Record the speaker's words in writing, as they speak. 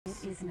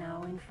is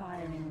now in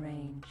firing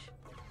range.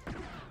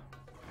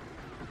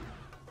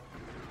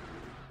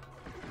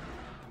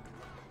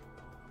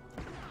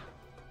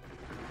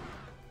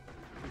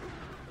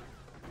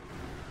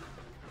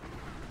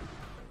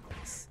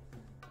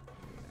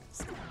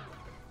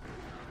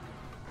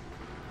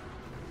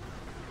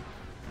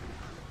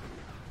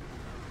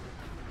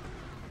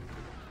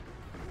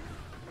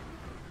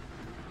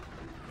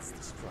 Let's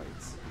destroy it.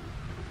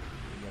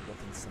 We are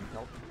getting some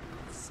help.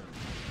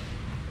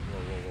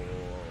 Whoa.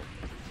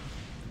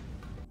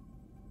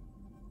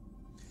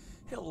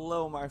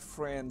 Hello my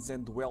friends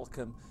and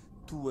welcome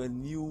to a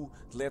new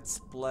let's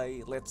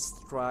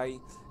try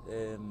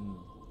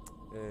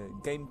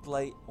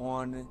gameplay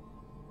on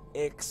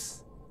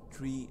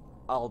X3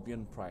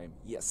 Albion Prime.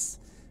 Yes,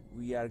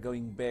 we are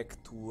going back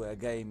to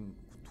an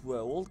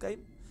old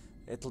game,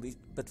 at least,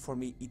 but for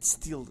me it's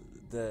still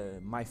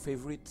my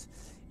favorite.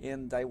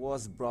 And I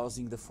was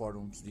browsing the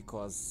forums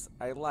because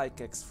I like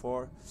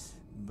X4,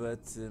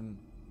 but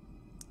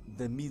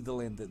the middle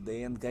and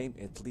the end game,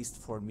 at least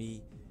for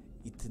me,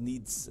 it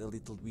needs a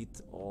little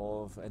bit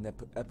of an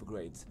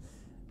upgrade.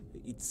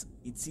 It's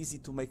easy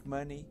to make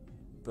money,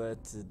 but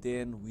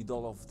then with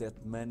all of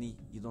that money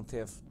you don't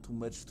have too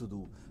much to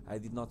do. I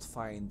did not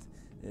find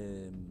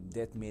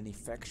that many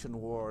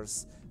faction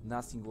wars,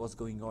 nothing was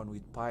going on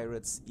with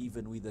pirates,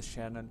 even with the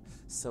Shannon,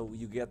 so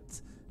you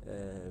get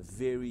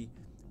very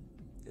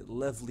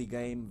lovely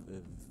game,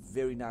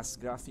 very nice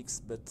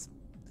graphics, but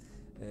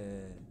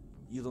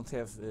you don't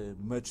have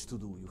much to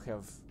do. You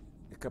have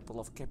a couple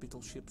of capital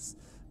ships,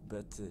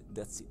 but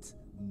that's it.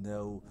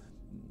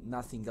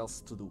 Nothing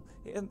else to do.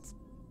 And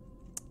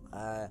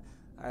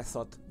I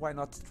thought, why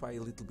not try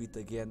a little bit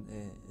again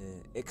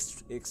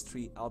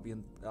X3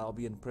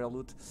 Albion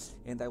Prelude,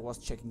 and I was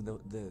checking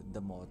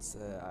the mods.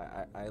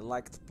 I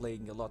liked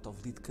playing a lot of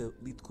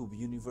Lucike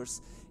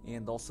universe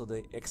and also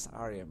the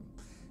XRM.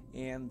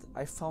 And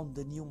I found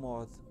the new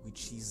mod,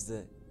 which is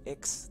the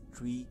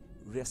X3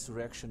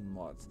 Resurrection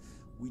mod,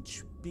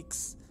 which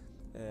picks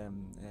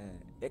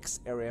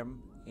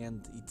XRM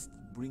and it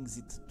brings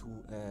it to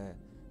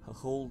a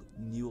whole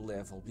new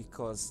level,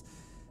 because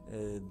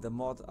the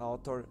mod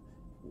author,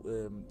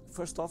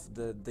 first off,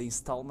 the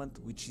installment,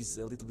 which is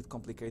a little bit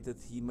complicated,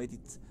 he made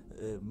it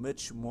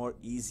much more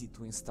easy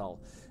to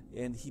install,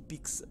 and he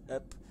picks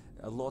up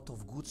a lot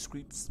of good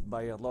scripts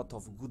by a lot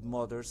of good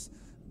modders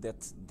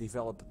that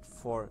developed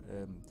for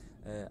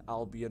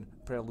Albion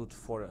Prelude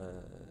for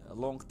a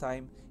long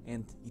time,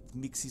 and it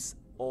mixes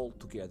all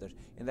together.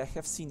 And I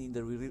have seen in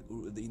the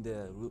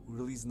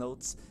release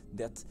notes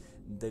that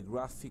the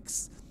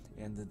graphics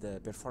and the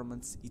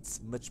performance,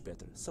 it's much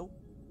better. So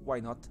why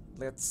not?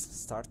 Let's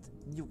start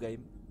new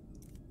game.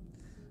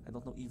 I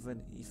don't know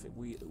even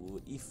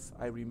if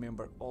I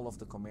remember all of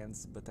the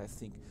commands, but I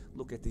think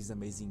look at this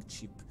amazing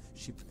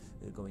ship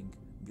going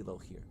below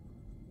here.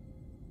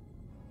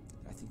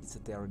 I think it's a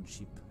Terran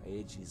ship,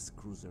 Aegis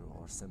cruiser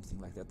or something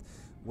like that.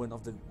 One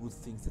of the good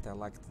things that I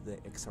liked the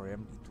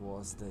XRM, it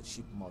was the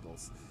ship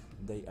models.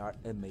 They are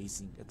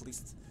amazing, at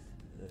least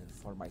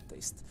for my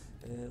taste.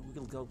 We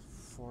will go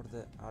for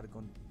the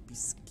Argon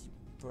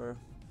Peacekeeper.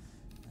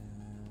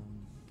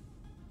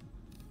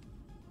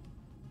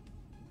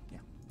 Yeah,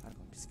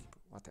 Argon Peacekeeper,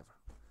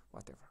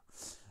 whatever.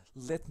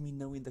 Let me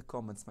know in the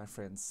comments, my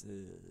friends.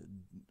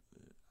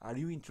 Are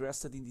you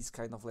interested in this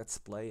kind of let's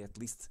play? At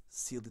least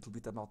see a little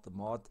bit about the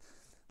mod.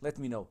 Let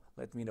me know.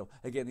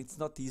 Again, it's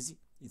not easy.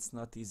 It's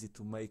not easy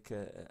to make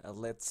a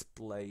let's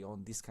play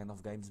on this kind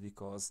of games,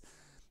 because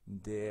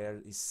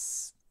there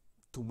is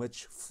too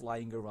much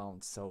flying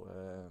around. So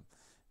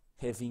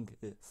having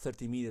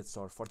 30 minutes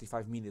or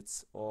 45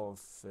 minutes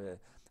of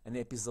an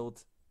episode,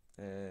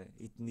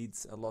 it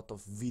needs a lot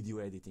of video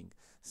editing.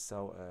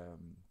 So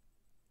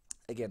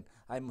again,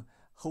 I'm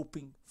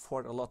hoping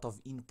for a lot of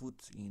input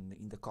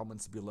in the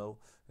comments below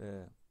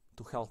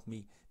to help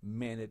me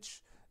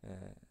manage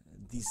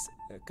these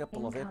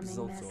couple of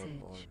episodes,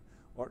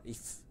 or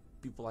if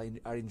people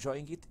are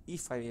enjoying it.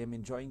 If I am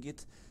enjoying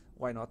it,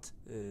 why not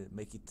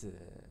make it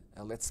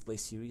a let's play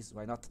series?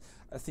 Why not?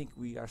 I think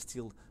we are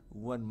still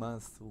 1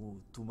 month or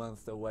 2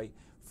 months away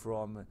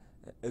from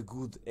a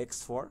good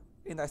X4,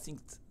 and I think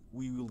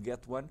we will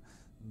get one,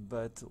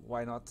 but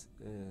why not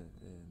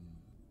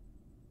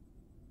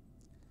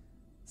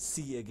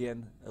see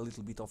again a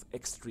little bit of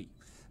X3.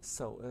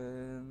 So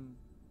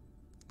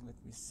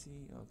let me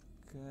see.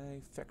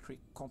 Okay, factory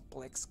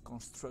complex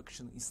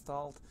construction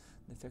installed.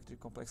 The factory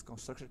complex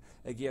construction,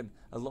 again,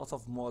 a lot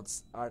of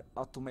mods are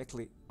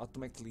automatically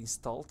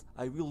installed.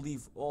 I will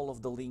leave all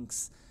of the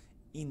links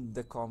in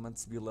the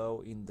comments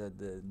below, in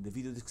the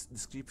video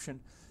description,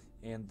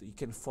 and you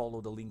can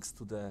follow the links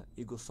to the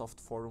Egosoft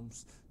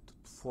forums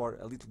for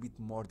a little bit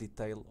more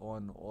detail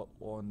on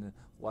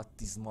what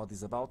this mod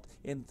is about.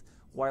 And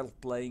while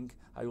playing,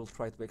 I will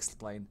try to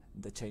explain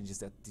the changes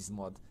that this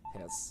mod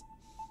has.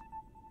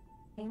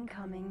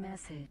 Incoming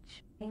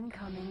message.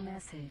 Incoming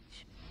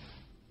message.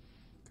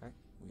 Okay,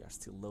 we are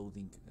still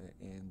loading,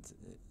 and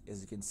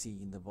as you can see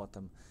in the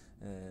bottom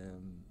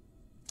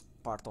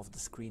part of the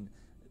screen,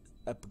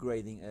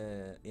 upgrading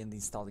and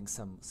installing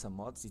some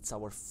mods. It's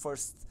our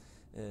first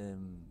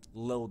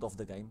load of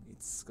the game.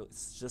 It's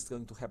just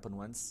going to happen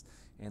once,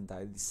 and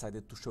I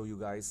decided to show you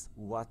guys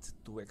what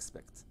to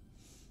expect.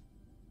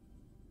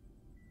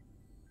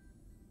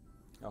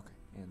 Okay,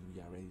 and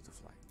we are ready to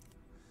fly.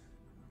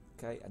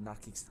 Okay,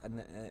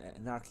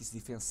 anarchist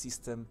defense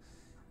system.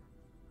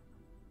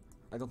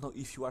 I don't know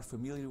if you are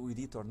familiar with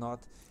it or not.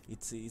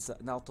 It's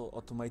an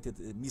automated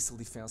missile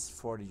defense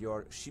for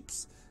your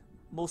ships,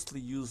 mostly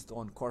used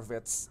on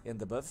corvettes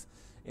and above.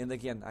 And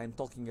again, I'm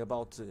talking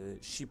about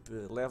ship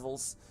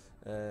levels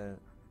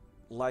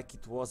like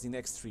it was in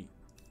X3.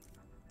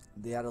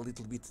 They are a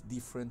little bit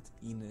different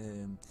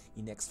in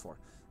X4,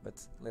 but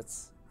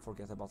let's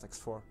forget about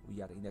X4.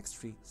 We are in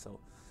X3, so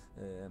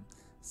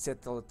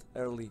Satellite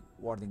Early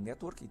Warning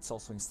Network, it's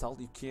also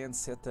installed. You can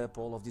set up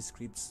all of these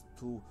scripts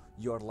to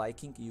your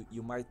liking.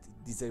 You might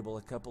disable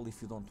a couple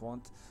if you don't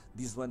want.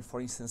 This one, for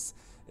instance,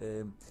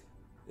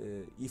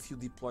 if you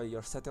deploy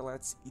your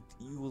satellites,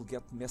 you will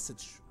get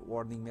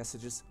warning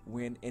messages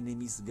when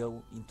enemies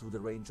go into the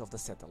range of the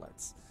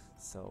satellites.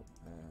 So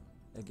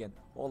again,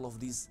 all of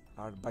these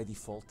are by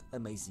default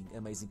amazing.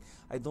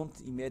 I don't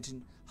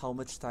imagine how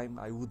much time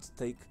I would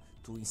take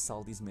to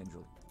install this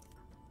manually,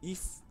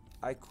 if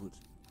I could.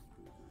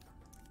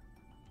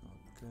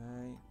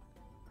 Okay,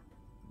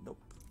 nope.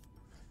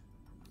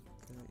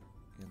 Okay,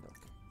 and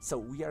okay. So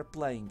we are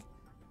playing,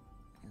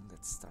 and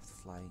let's start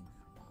flying.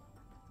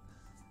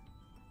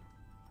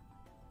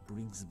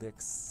 Brings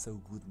back so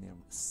good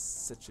memories,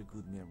 such a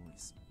good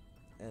memories.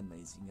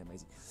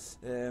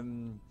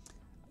 Amazing.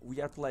 We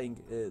are playing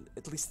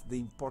at least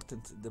the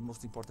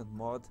most important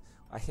mod.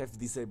 I have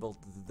disabled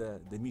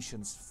the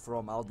missions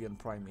from Albion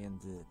Prime and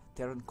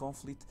Terran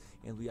Conflict,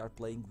 and we are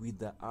playing with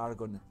the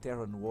Argon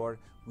Terran War,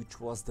 which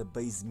was the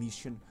base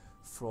mission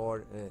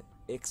for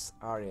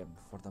XRM,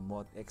 for the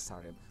mod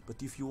XRM.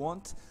 But if you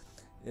want,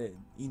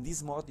 in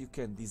this mod you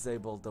can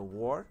disable the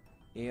war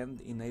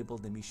and enable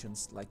the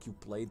missions like you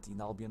played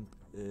in Albion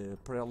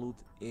Prelude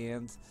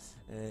and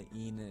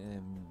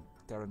in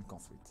Terran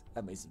Conflict.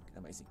 Amazing.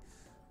 Okay,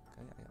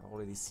 I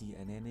already see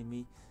an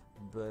enemy,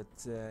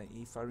 but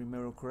if I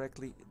remember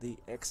correctly, the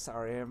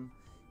XRM,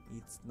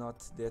 it's not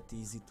that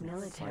easy to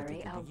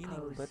fight at the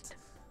beginning, but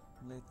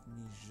let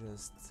me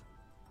just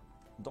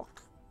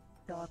dock.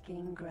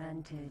 Docking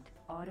granted.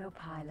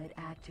 Autopilot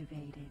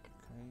activated.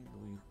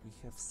 Okay, we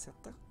have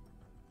SETA.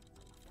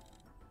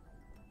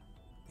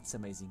 It's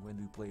amazing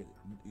when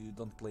you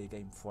don't play a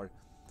game for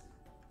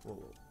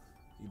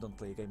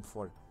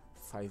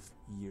 5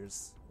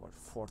 years or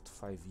 4 to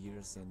 5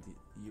 years, and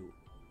you,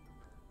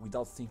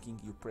 without thinking,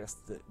 you press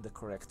the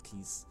correct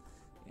keys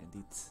and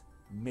it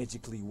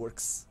magically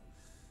works.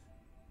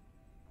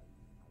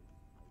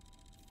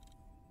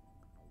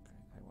 Okay,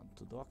 I want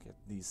to dock at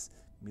this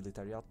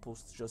military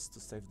outpost just to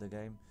save the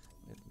game.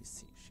 Let me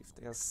see, Shift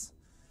S.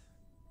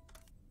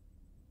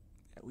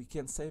 We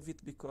can save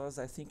it because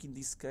I think in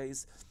this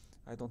case,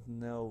 I don't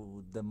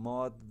know the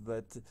mod,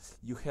 but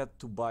you had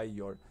to buy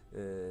your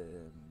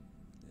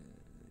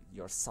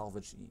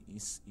salvage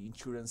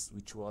insurance,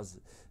 which was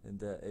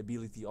the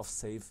ability of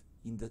save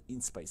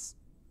in space.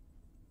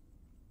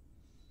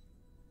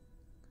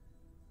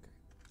 Okay.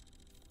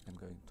 I'm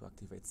going to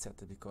activate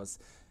SETA because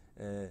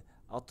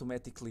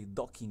automatically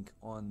docking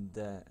on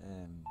the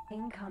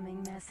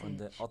incoming message on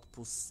the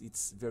outposts,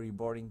 it's very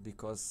boring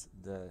because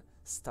the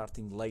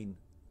starting lane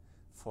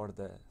for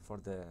the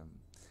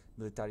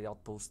military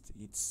outpost,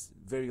 it's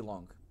very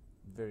long.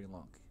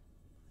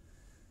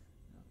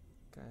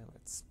 Okay,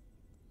 let's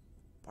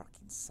park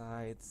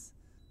inside.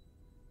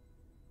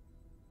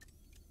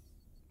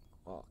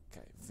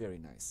 Okay, very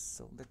nice.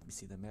 So let me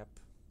see the map,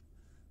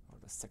 or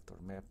the sector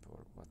map,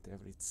 or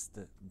whatever. It's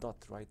the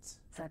dot, right?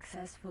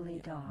 Successfully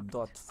docked.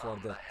 Dot for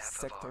the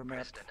sector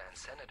map. And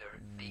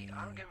Senator, the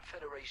Argon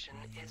Federation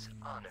is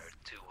honored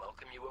to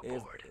welcome you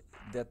aboard.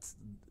 That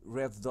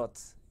red dot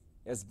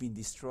has been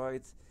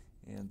destroyed,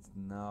 and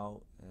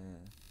now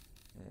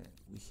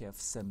we have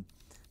some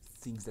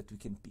things that we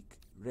can pick: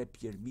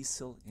 rapier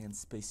missile and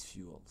space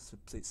fuel. So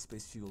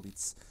space fuel,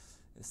 it's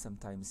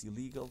sometimes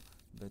illegal,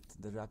 but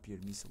the rapier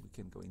missile we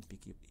can go and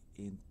pick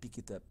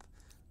it up.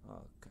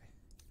 Okay,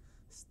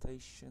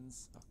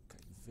 stations. Okay,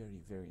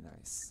 very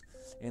nice.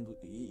 And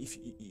if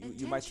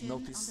you might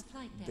notice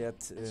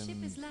that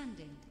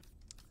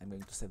I'm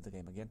going to save the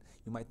game again.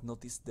 You might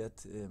notice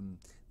that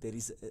there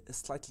is a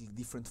slightly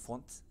different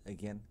font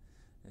again.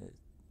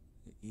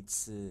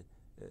 It's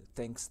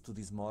thanks to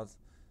this mod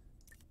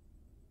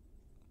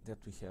that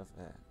we have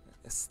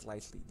a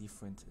slightly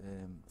different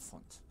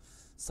font.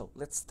 So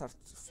let's start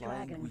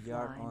flying. We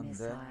are on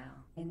the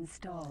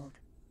installed.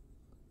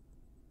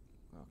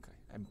 Okay,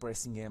 I'm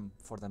pressing M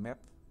for the map,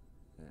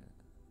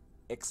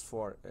 X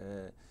for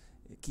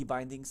key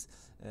bindings,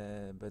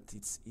 but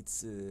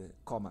it's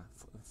comma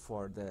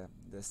for the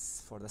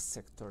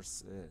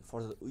sectors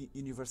for the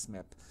universe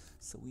map.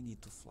 So we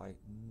need to fly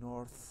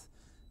north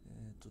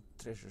to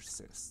Treasure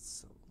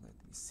Chest. So let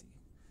me see.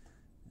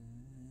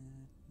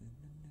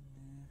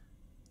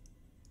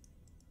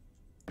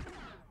 Okay.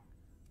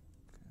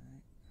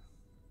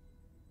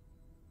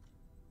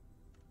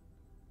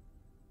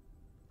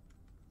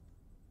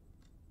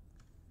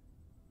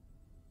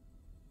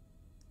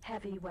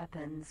 Heavy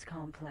weapons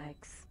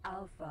complex.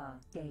 Alpha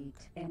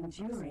gate.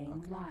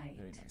 Enduring Okay, light.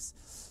 very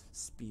nice.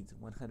 Speed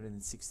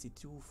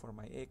 162 for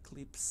my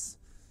Eclipse.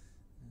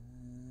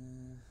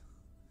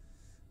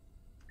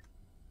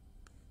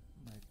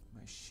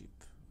 My ship.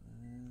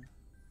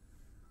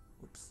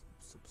 Oops.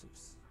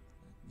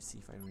 Let me see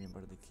if I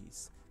remember the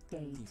keys.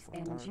 Gate. T for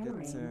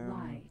Enduring target.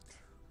 light.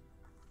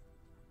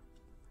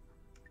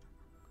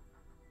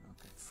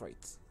 Okay,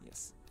 freight.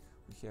 Yes,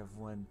 we have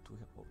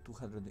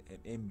 200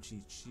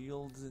 mg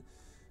shield,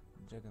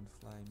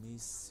 Dragonfly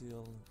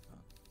missile.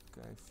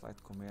 Okay,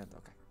 flight command.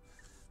 Okay,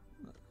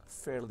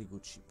 fairly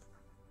good ship.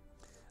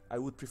 I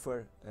would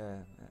prefer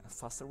a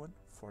faster one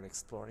for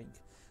exploring,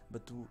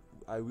 but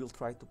I will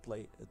try to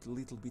play a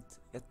little bit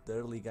at the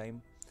early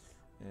game.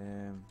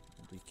 And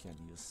we can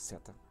use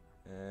Saturn,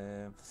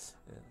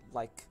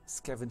 like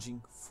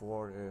scavenging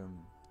for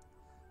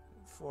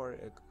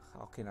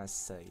how can I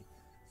say,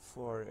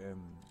 for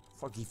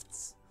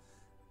gifts.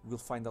 We'll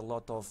find a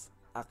lot of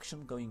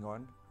action going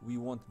on. We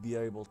won't be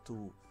able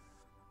to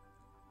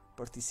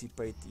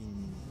participate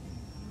in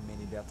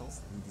many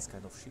battles with this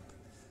kind of ship,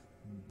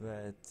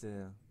 but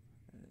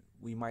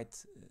we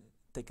might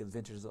take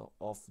advantage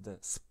of the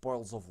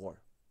spoils of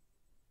war.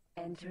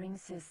 Entering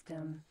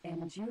system.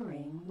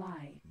 Enduring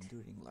light.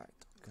 Enduring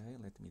light. Okay,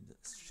 let me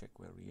check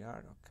where we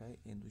are. Okay,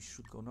 and we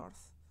should go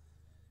north.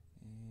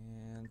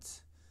 And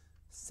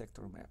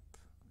sector map.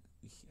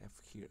 We have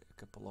here a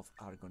couple of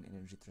argon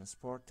energy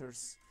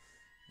transporters,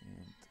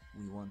 and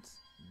we want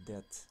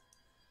that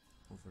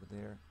over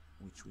there,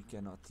 which we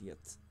cannot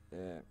yet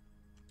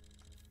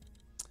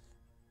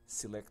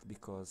select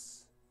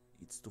because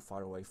it's too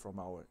far away from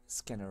our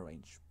scanner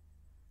range.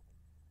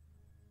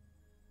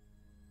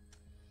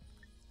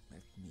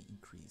 Let me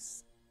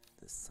increase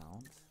the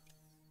sound.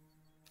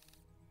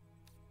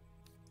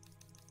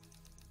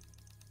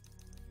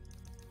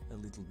 A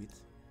little bit.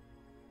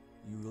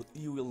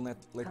 You will not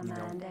let me know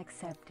Command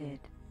accepted.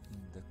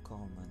 in the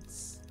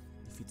comments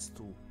if it's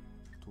too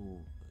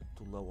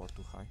low or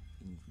too high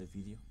in the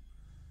video.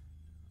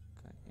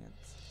 Okay, and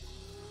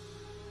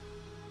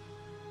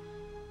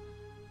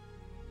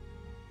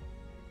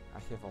I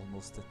have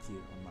almost a tear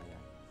on my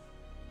eye.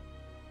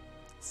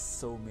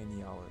 So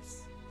many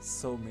hours,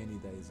 so many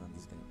days on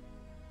this game.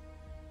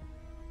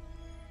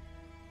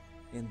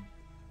 And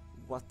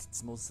what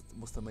it's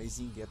most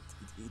amazing, yet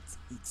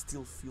it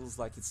still feels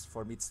like it's,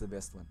 for me, it's the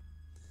best one.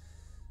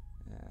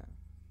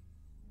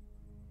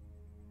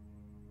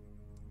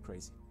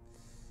 Crazy,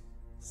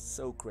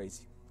 so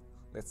crazy.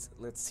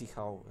 Let's see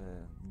how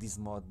this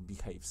mod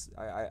behaves.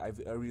 I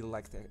really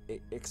liked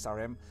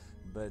XRM,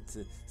 but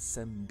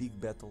some big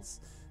battles,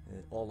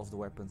 all of the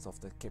weapons of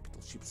the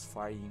capital ships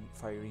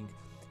firing.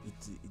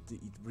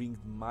 It brings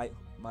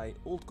my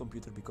old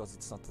computer, because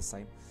it's not the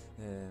same,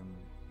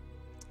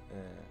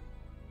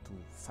 to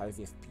 5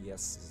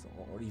 FPS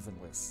or even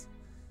less.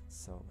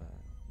 So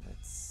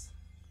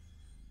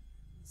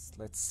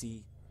let's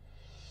see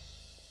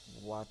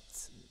what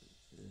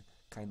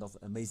kind of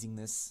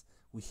amazingness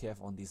we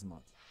have on this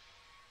mod.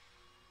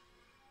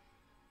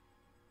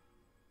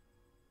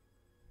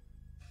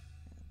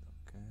 And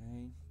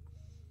okay,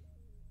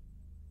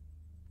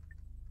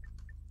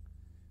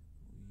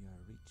 we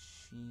are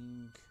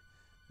reaching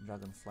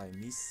Dragonfly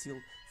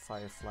missile,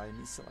 Firefly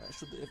missile.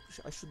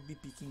 I should be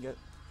picking up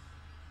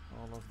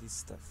all of this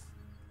stuff.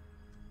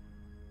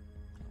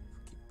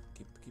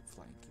 Keep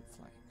flying.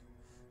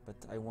 But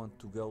I want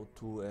to go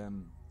to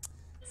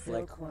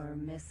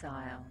Silkworm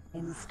missile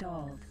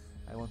installed.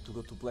 I want to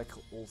go to Black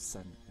Hole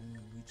Sun,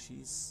 which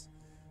is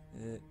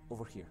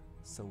over here.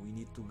 So we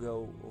need to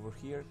go over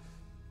here,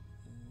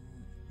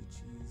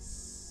 which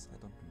is, I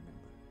don't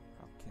remember.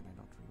 How can I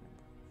not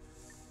remember?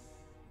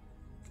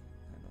 Okay,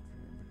 I don't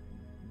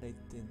remember.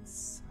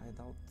 Nathan's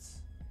hideout.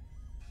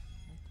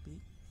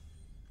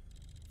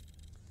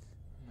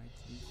 Might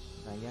be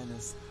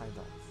Diana's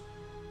hideout.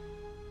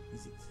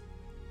 Is it?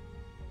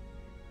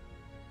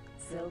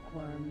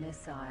 Silkworm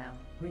missile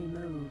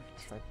removed.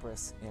 If I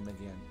press M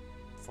again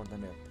for the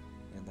map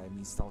and I'm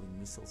installing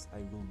missiles, I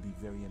will be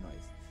very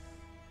annoyed.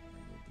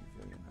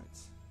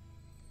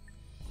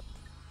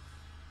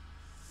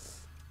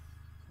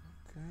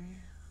 Okay,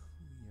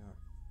 we are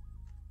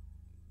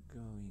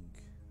going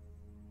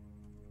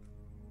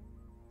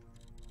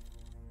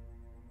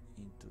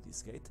into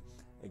this gate.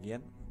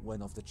 Again,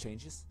 one of the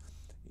changes.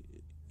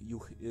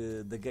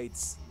 The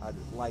gates are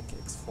like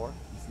X4,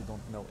 if you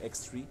don't know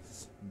X3,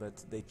 but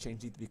they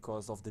changed it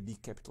because of the big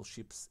capital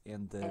ships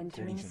and the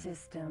Entering collision.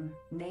 system.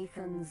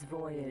 Nathan's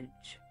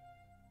voyage.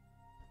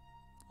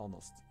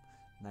 Almost.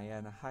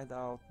 Diana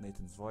hideout,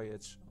 Nathan's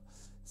voyage,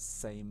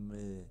 same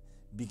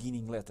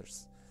beginning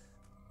letters.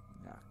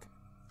 Okay.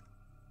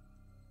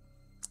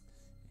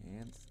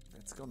 And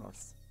let's go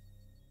north.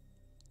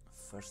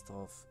 First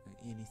off,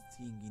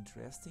 anything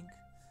interesting?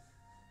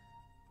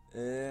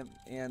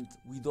 And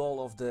with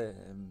all of the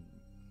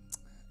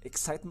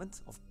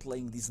excitement of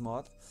playing this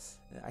mod.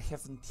 I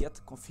haven't yet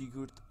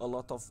configured a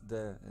lot of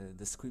the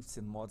scripts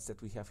and mods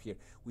that we have here.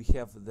 We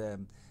have the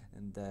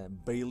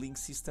bailing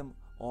system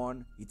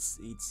on. It's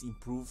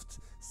improved,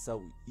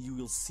 so you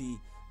will see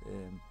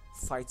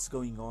fights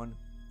going on,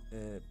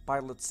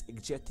 pilots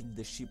ejecting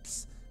the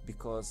ships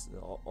because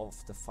of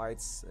the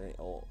fights,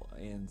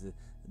 and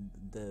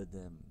the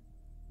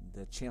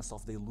chance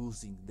of they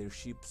losing their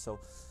ship. So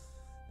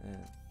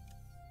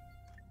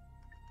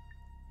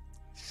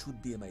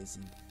should be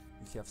amazing.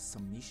 We have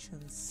some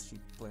missions,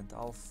 ship plant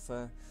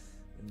alpha,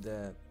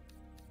 and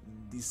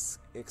these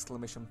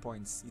exclamation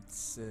points.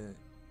 It's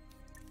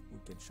we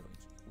can show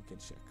it. We can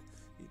check.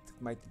 It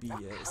might be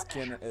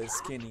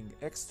scanning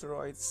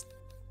asteroids,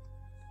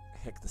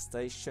 hack the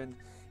station,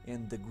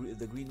 and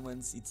the green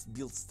ones. It's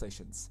build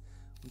stations.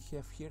 We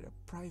have here a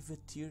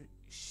privateer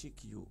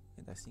Shikyu,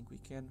 and I think we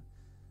can.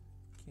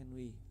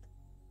 Can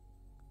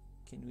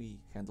we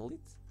handle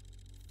it?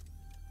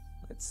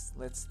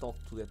 Let's talk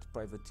to that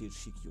privateer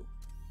Shikyu.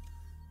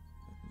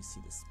 Let me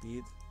see the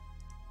speed.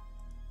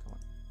 Come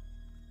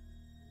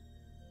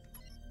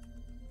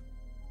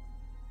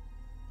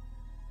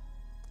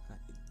on.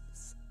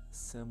 It's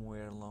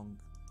somewhere long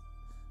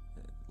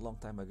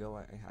time ago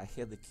I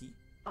had the key.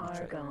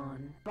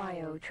 Argon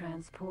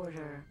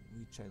biotransporter.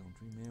 Which I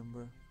don't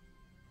remember.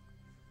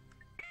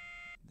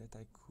 That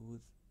I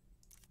could.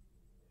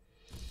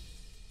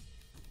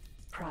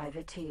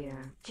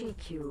 Privateer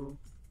GQ.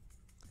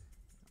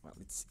 Well,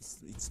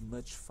 it's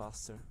much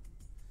faster,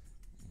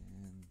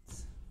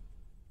 and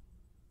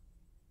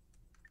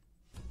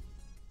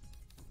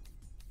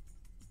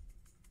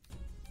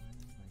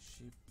my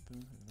ship,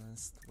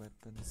 advanced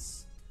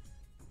weapons.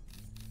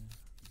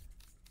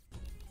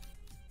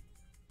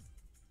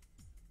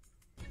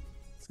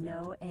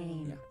 No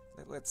aim. Yeah,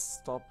 let's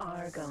stop.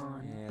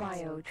 Argon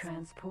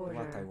biotransporter.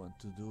 What I want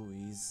to do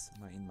is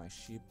in my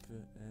ship.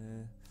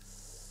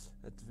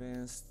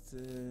 Advanced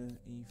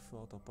info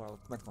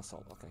autopilot command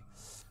console. Okay,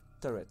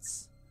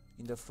 turrets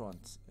in the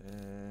front.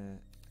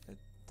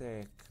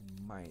 Attack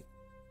my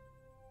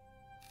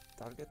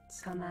target.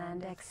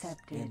 Command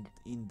accepted. And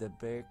in the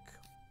back,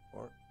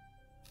 or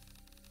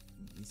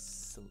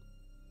missile.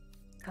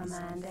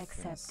 Command missile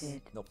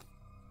accepted. Nope.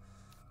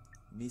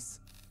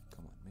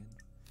 Come on, man.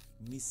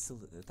 Missile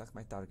attack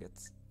my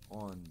target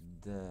on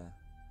the.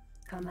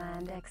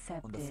 Command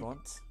accepted. On the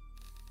front.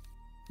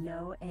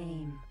 No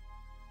aim.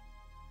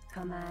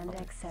 Command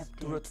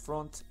accepted. Turret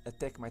front,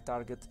 attack my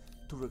target.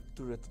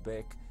 Turret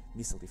back,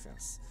 missile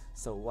defense.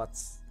 So what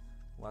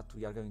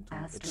we are going to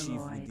achieve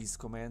with these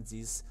commands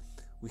is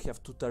we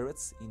have two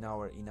turrets in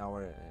our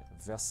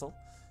vessel.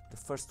 The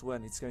first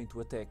one is going to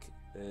attack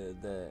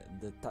the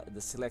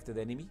selected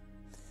enemy,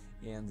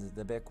 and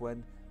the back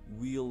one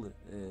will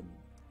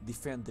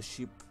defend the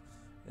ship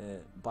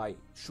by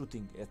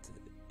shooting at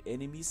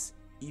enemies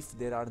if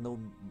there are no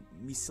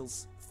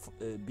missiles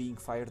being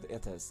fired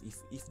at us.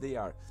 If they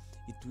are,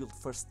 it will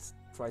first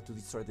try to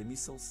destroy the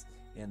missiles,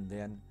 and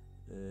then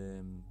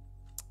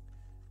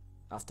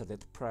after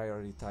that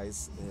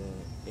prioritize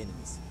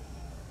enemies.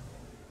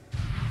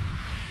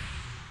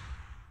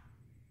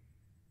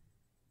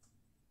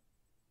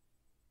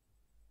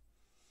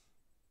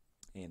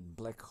 And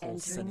black hole Entering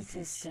sun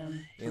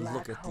system. and Black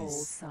look at hole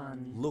this.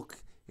 sun. Look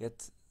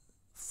at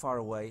far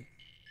away.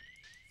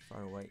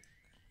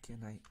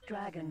 Can I?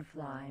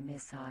 Dragonfly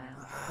missile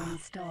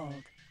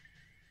installed.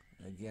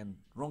 Again,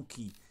 wrong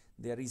key.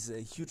 There is a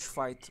huge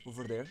fight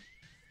over there.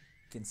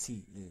 You can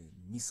see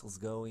missiles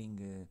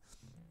going.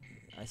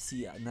 I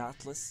see an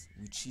Atlas,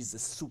 which is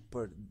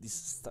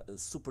a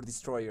super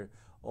destroyer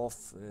of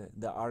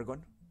the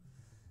Argon,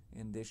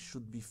 and they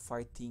should be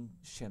fighting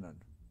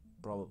Shannon,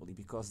 probably,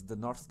 because the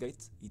North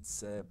Gate,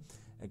 it's a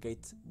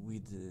gate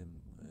with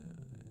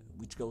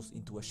which goes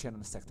into a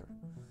Shannon sector.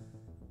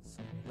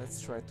 So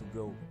let's try to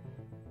go.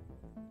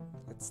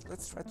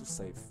 Let's try to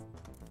save.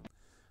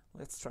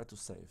 Let's try to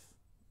save.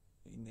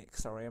 In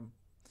XRM,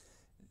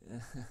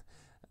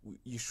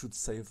 you should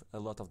save a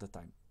lot of the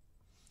time.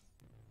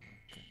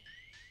 Okay.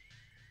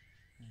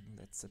 And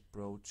let's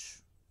approach.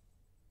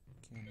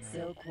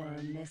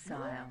 Silkworm missile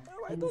No,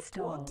 I installed.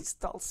 don't want to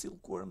install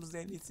silkworms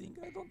anything.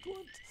 I don't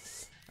want.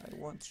 I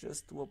want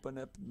just to open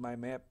up my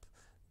map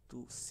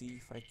to see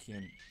if I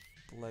can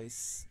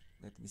place.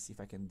 Let me see if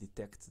I can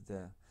detect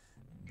the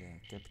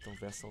capital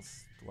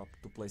vessels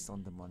to place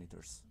on the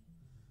monitors.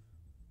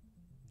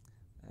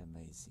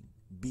 Amazing.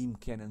 Beam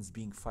cannons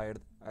being fired.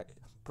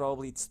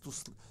 Probably it's too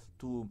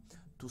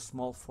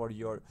small for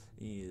your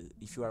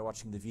if you are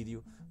watching the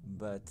video,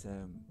 but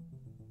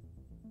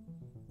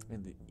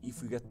and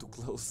if we get too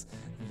close,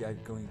 we are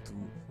going to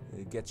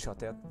get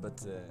shot at.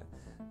 But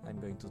I'm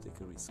going to take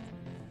a risk.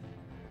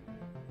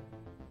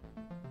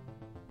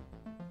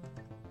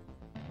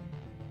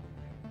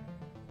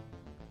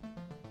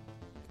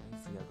 Okay,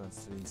 free Argon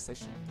streaming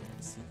session. Let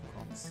me see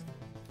comms.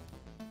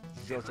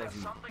 Is there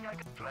something I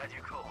can... Glad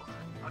you called.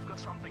 I've got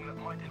something that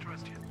might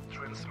interest you.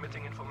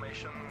 Transmitting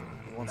information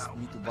He wants now.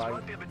 me to This buy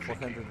might be a bit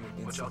tricky.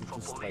 Watch out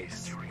for 472 police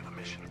slaves. during the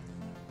mission.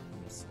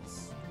 Yes. I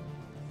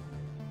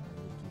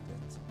will do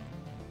that.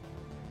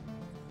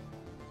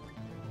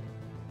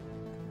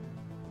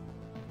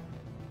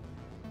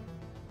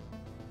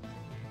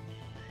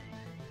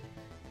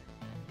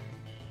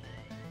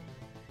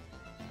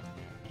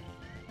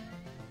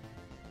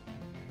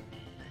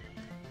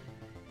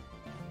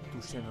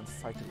 true Shannon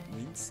fighter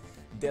wins.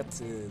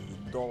 That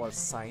dollar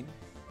sign,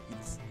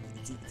 it's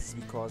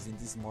because in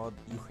this mod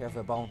you have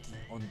a bounty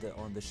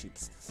on the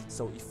ships.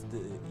 So if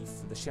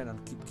the Shannon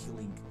keeps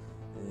killing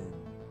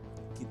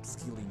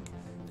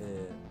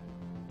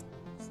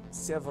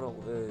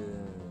several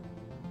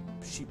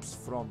ships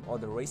from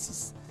other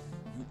races,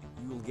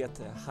 you will get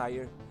a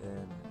higher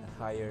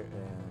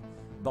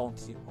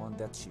bounty on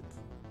that ship.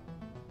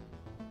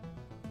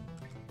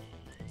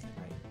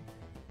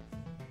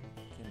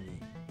 Can we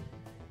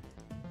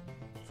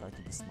try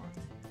to be smart?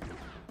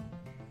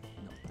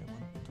 No, I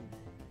want to.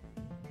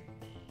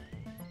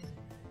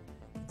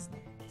 It's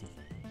not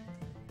taking.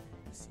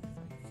 Let's see if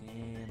I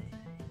can.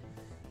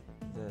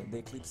 The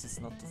eclipse is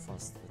not too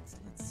fast, but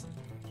let's see.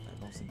 I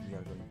don't think we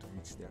are going to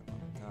reach there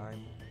on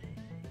time.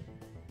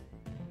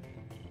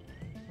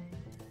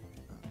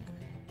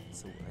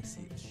 So I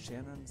see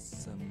Shannon,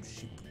 some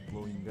ship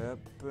blowing up.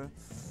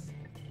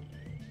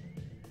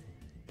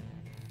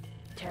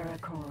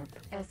 TerraCorp,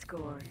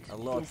 Escort, A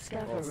lot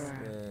Discoverer.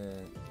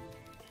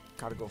 of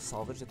cargo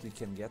salvage that we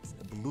can get.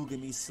 Beluga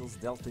missiles,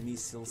 Delta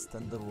missiles,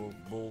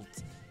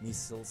 Thunderbolt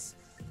missiles.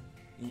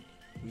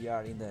 We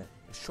are in a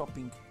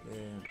shopping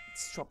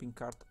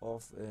cart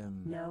of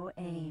No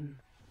aim.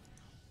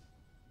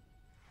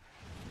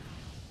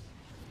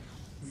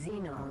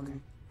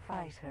 Xenon,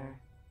 Fighter,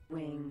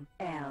 Wing,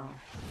 L.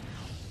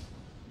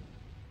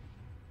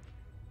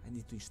 I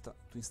need to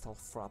install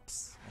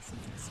fraps. I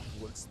think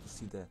it works to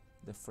see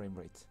the frame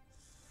rate.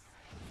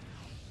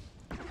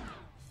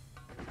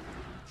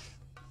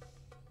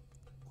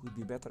 Could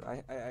be better.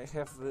 I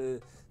have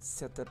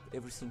set up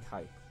everything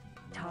high.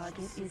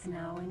 Target is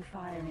now in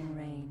firing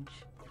range.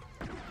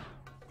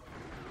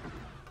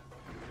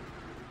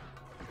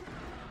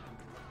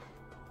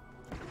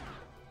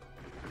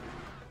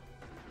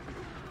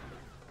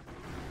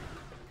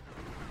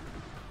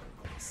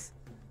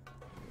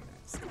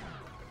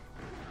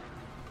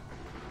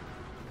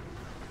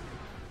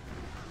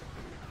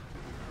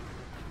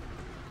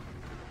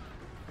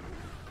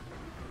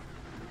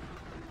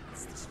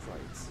 Let's destroy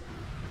it.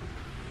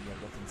 We are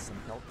getting some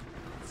help.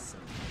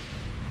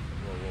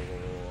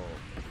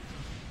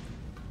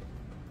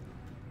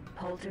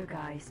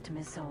 Poltergeist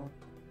missile.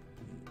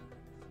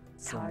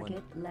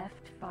 Target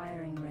left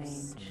firing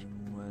range.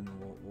 Someone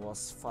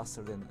was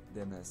faster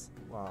than us.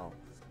 Wow.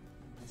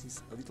 This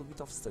is a little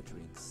bit of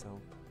stuttering, so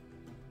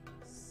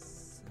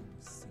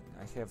something.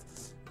 I have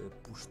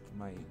pushed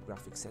my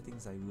graphic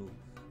settings. I will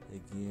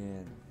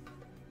again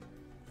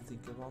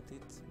think about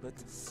it, but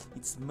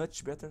it's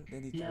much better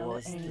than it No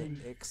was aim.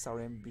 the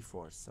XRM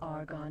before. So,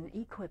 Argon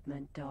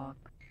equipment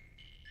dock.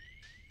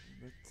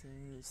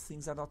 but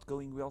things are not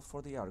going well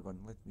for the Argon.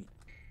 Let me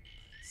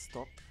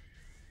stop.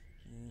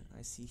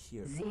 I see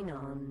here.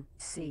 Xenon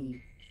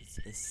C. It's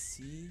a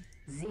C,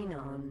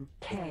 Xenon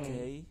a K.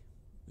 K,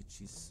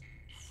 which is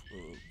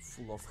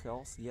full of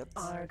health yet.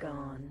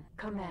 Argon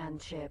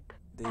command ship.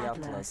 The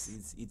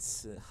Atlas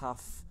it's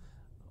half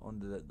on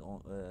the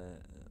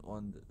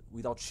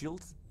without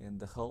shield, and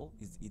the hull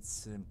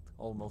it's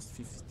almost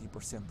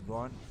 50%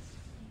 gone.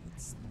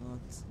 It's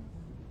not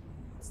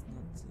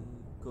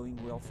going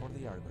well for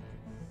the Argon.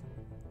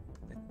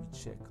 Let me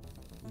check.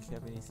 We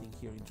have anything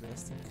here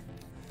interesting?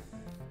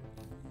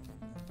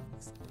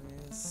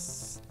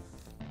 Express.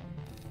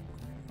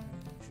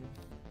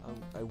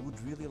 I would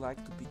really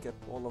like to pick up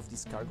all of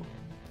this cargo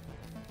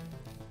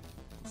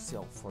to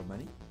sell for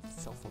money,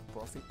 sell for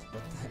profit,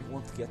 but I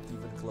won't get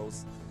even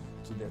close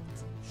to that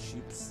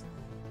ships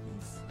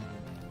if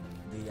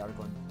the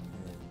Argon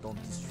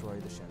don't destroy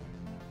the Shannon,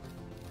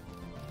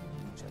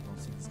 which I don't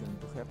think is going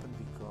to happen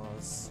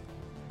because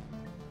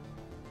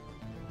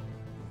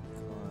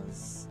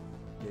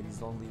there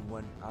is only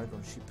one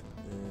Argon ship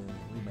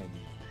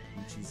remaining,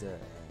 which is an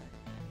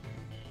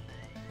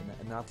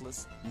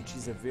Atlas, which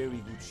is a very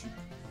good ship,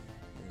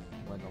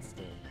 one of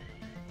the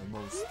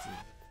most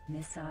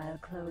Missile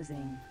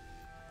closing.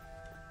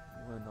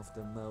 one of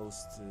the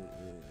most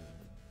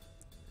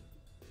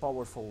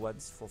powerful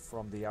ones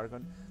from the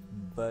Argon,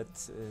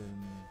 but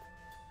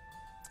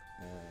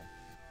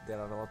there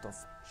are a lot of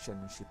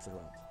Shannon ships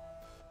around.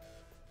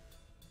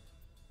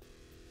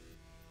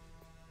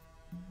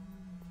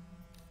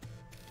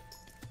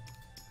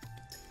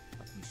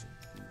 What mission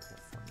do you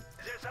have for me?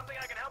 Is there something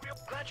I can help you?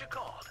 Glad you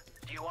called.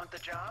 Do you want the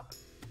job?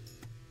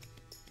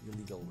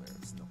 Illegal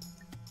wares? No,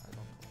 I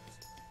don't want.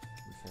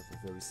 We have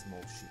a very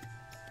small ship,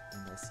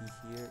 and I see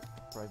here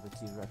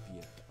privateer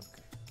rapier.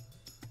 Okay.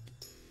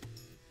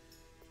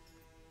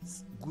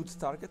 Good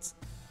targets.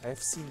 I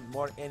have seen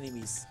more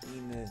enemies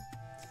in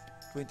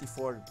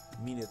 24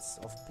 minutes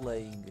of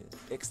playing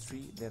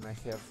X3 than I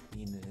have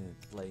in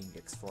playing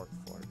X4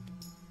 for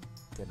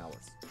 10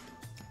 hours.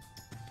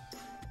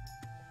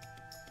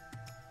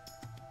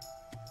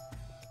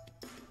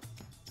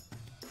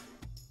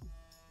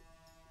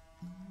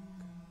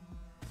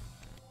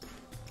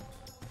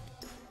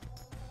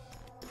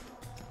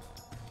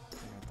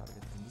 Can I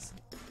target the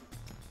missile?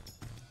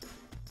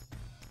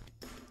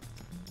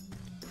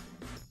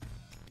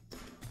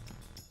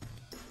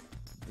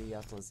 The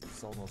Atlas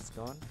is almost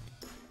gone.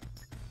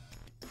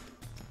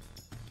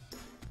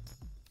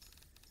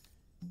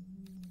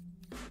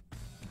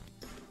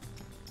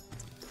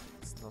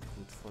 not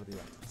good for the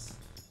Atlas.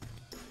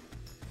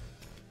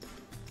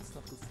 It's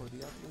not good for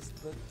the Atlas,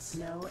 but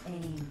No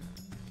aim.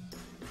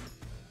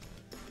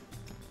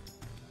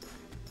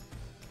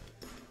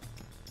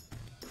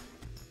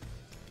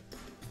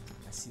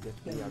 I see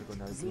that they are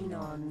gonna be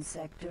Xenon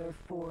Sector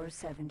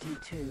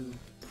 472. We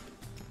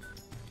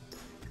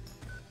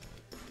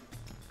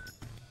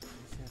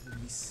have a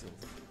missile.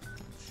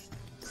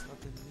 It's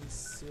not a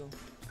missile.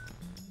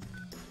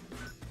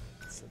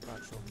 It's a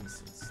bunch of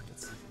missiles.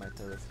 Let's see if my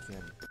turret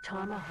can.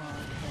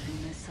 Tomahawk heavy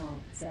missile.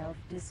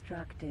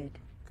 Self-destructed.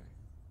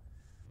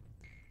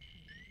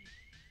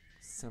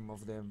 Some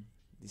of them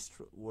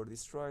were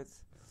destroyed,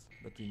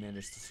 but we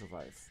managed to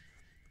survive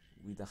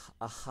with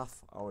a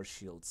half our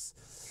shields.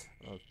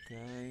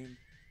 Okay.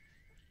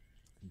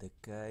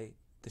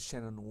 The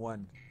Shannon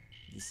won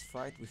this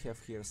fight. We have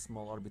here a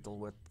small orbital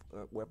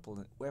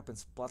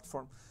weapons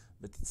platform,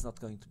 but it's not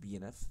going to be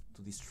enough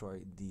to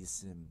destroy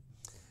these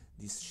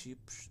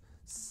ships.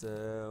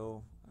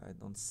 So I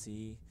don't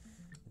see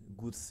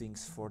good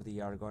things for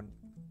the Argon,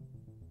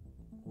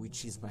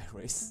 which is my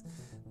race.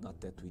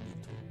 Not that we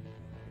need to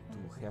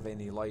have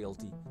any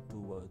loyalty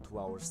to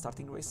our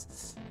starting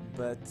race,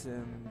 but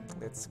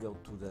let's go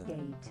to the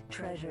Gate.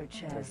 Treasure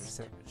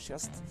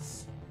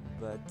chest.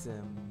 But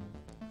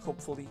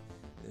hopefully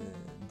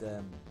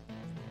the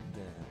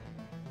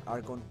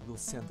Argon will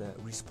send a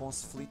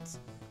response fleet,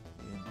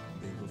 and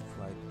they will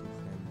try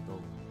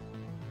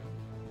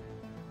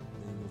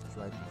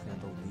to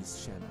handle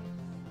this Shannon.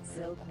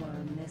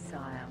 Silkworm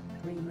missile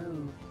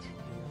removed.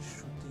 They are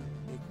shooting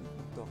the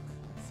equipment dock,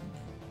 I think,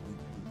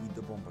 with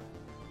the bomber.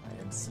 I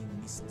am seeing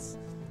missiles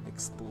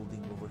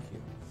exploding over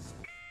here.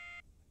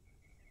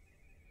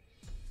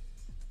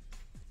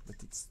 But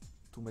it's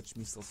too much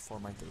missiles for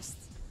my taste.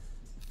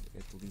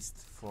 At least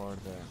for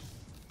the...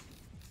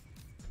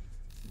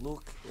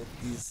 Look at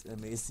this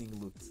amazing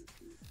loot.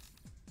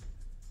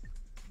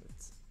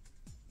 But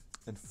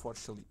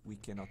unfortunately we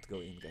cannot go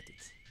and get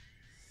it.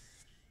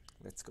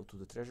 Let's go to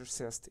the treasure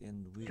chest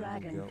and we will go...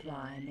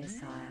 Dragonfly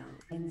missile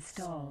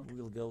installed.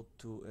 We'll go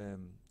to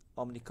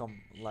Omnicom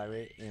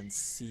Lyre and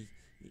see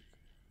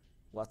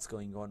what's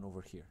going on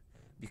over here,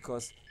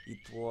 because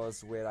it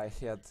was where I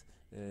had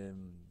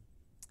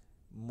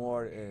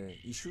more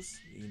issues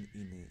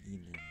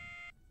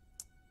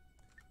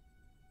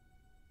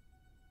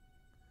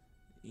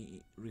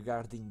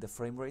regarding the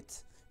frame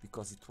rate,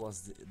 because it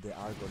was the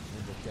Argon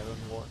and the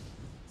Terran war.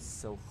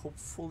 So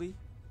hopefully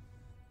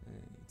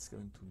it's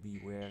going to be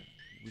where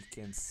we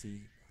can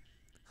see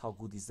how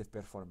good is the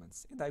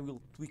performance, and I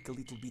will tweak a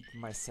little bit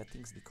my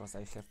settings because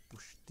I have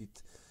pushed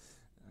it,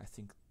 I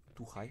think,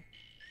 too high.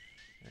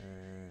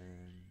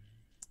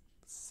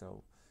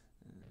 So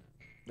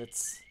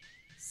let's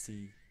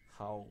see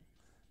how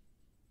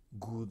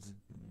good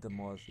the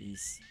mod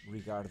is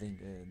regarding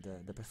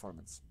the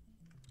performance.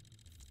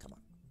 Come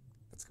on,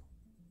 let's go.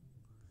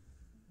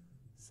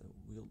 So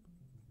we'll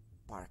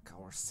park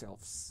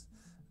ourselves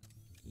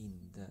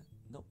in the...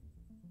 No,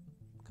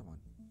 come on.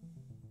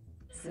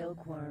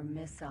 Silkworm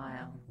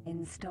missile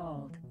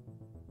installed.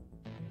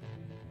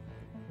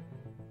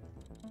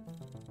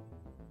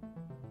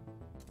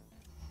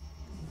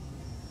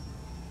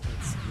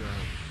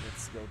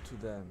 Let's go to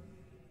the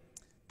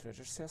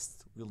treasure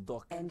chest. We'll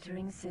dock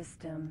Entering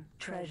system.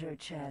 Treasure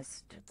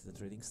chest. at the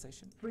trading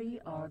station. Free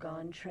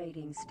Argon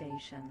trading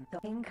station. The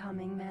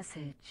incoming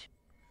message.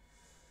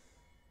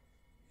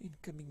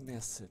 Incoming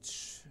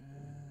message.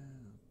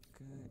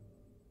 Okay.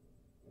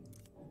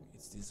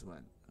 It's this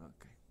one.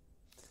 Okay.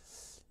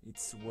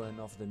 It's one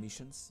of the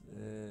missions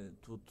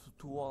to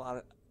all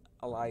our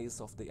allies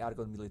of the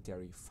Argon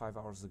military. 5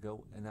 hours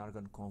ago, an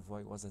Argon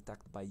convoy was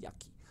attacked by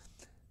Yaki.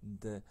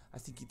 I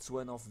think it's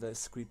one of the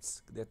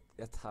scripts that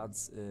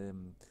has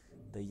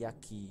the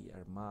Yaki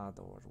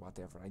Armada or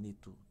whatever. I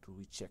need to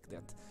recheck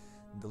that.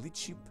 The lead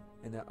ship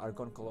and the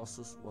Argon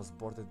Colossus was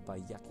boarded by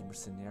Yaki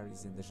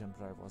mercenaries and the jump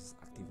drive was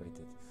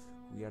activated.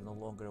 We are no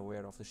longer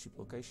aware of the ship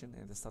location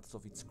and the status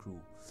of its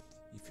crew.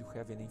 If you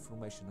have any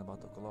information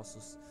about the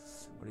Colossus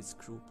or its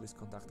crew, please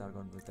contact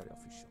Argon military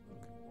official.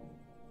 Okay.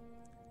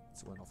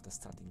 It's one of the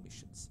starting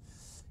missions.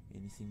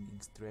 Anything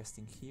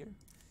interesting here?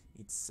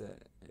 It's a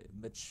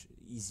much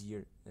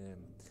easier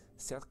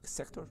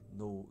sector,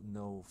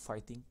 no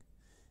fighting.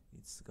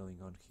 It's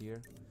going on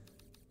here.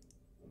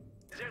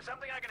 Is there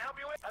something I can help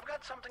you with? I've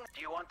got something.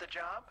 Do you want the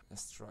job?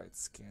 Asteroid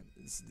scan.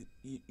 It's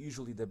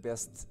usually the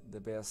best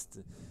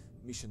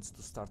missions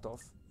to start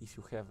off. If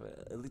you have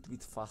a little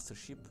bit faster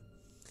ship,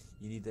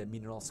 you need a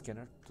mineral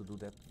scanner to do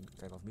that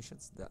kind of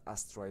missions, the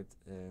asteroid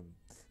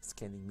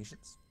scanning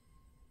missions.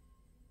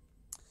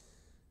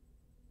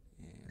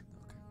 And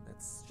okay,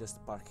 let's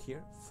just park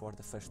here for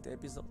the first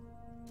episode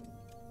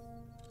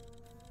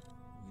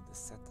with the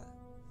SETA.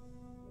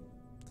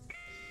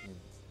 And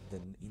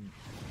then in...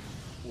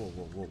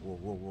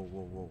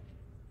 Whoa.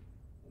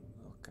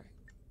 Okay.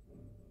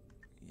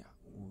 Yeah,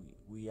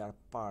 we are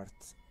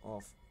part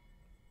of...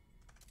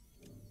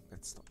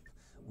 Let's stop.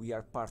 We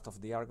are part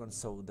of the Argon,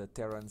 so the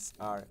Terrans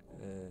are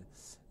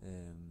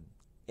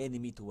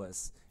enemy to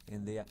us,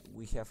 and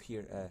we have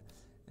here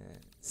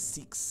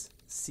six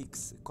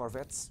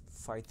corvettes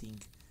fighting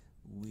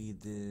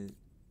with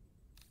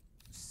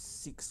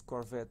 6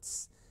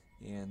 corvettes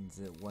and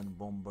 1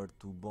 bomber,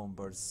 2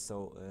 bombers,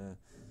 so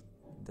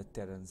the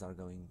Terrans are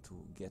going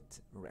to get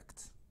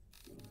wrecked.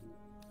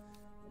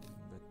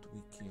 But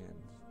we can...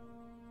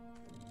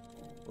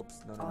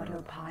 Oops, no,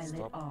 Autopilot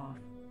stop. off.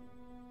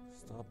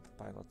 Stop,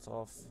 pilots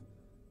off.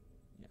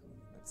 Yeah,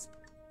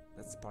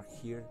 let's park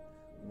here,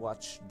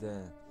 watch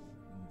the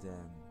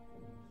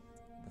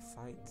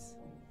fight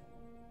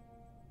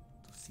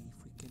to see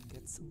if we can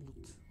get some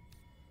loot.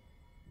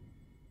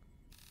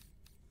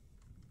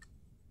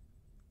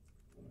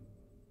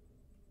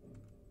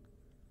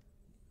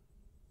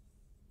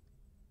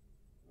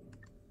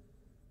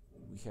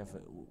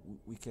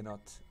 We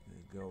cannot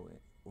go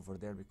over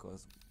there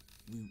because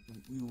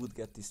we would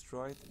get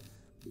destroyed,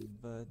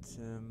 but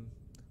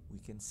we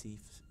can see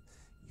if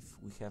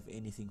we have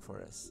anything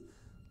for us.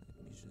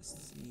 Let me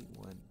just see.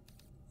 1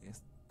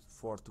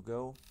 S4 to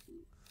go.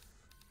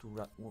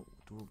 2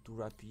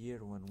 rapier,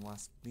 1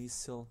 wasp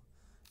missile.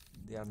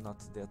 They are not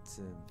that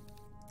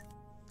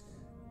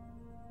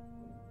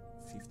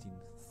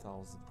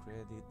 15,000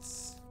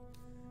 credits.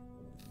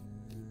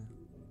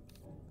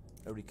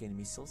 Hurricane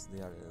missiles, they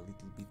are a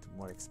little bit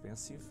more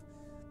expensive.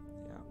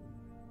 Yeah.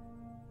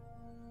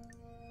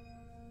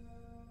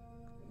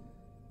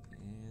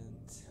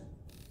 And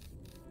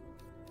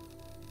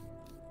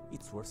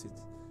it's worth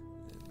it.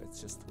 Let's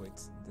just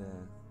wait.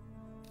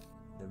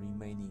 The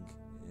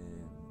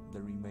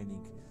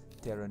remaining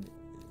Terran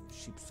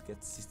ships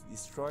get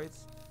destroyed.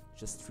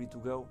 Just 3 to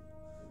go,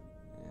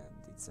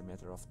 and it's a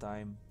matter of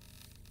time.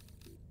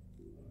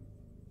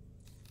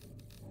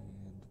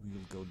 And we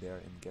will go there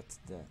and get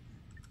the.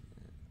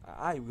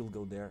 I will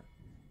go there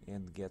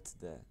and get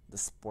the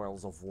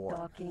spoils of war.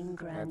 Docking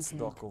granted. Let's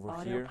dock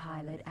over here.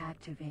 Autopilot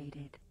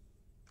activated.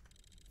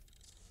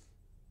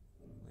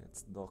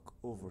 Let's dock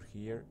over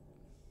here.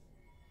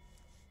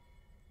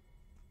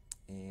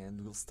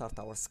 And we'll start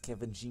our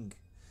scavenging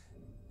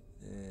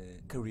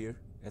career,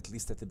 at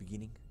least at the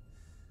beginning.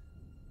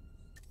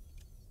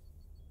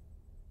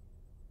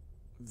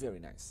 Very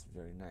nice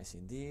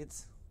indeed.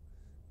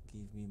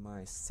 Give me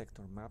my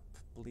sector map,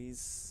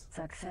 please.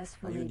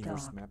 Successfully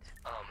universe docked. map.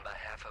 On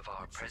behalf of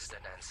our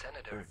president and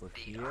senator, Over the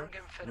here.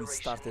 Argon We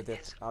Federation started at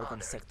is Argon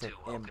honored sector to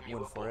welcome you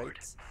aboard.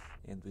 M148,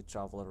 and we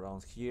travel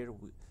around here.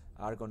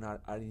 Argon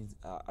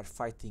are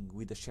fighting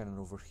with the Shannon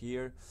over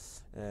here.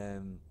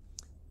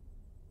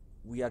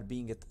 We are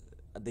being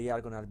the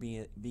Argon are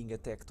being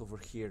attacked over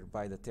here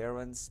by the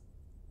Terrans.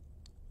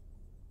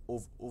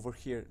 Over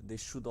here, there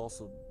should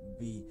also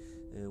be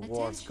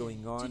wars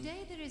going on.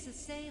 Today there is a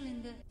sale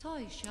in the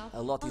toy shop.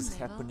 A lot is on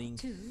level happening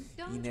 2.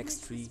 Don't in miss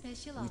the X3,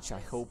 special which I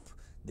offers. hope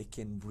they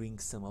can bring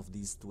some of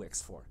these to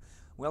X4.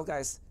 Well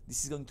guys,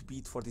 this is going to be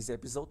it for this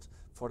episode.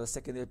 For the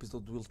second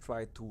episode, we'll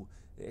try to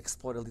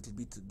explore a little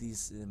bit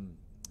these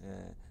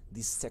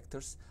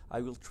sectors.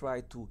 I will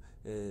try to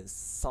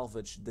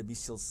salvage the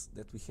missiles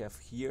that we have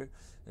here,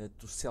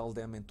 to sell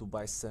them and to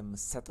buy some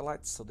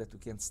satellites so that we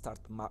can start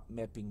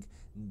mapping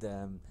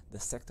the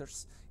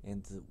sectors,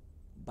 and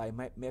by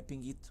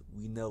mapping it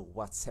we know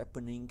what's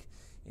happening,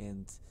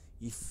 and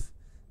if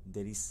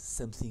there is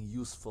something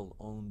useful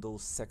on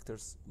those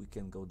sectors we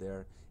can go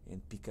there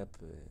and pick up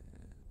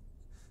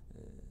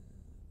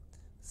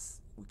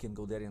we can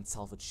go there and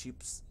salvage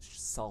ships,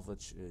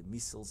 salvage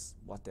missiles,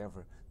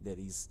 whatever there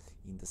is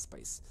in the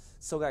space.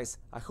 So guys,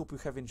 I hope you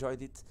have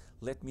enjoyed it.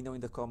 Let me know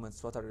in the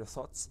comments what are your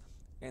thoughts,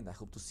 and I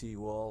hope to see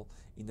you all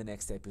in the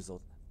next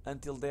episode.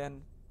 Until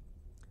then,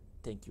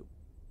 thank you.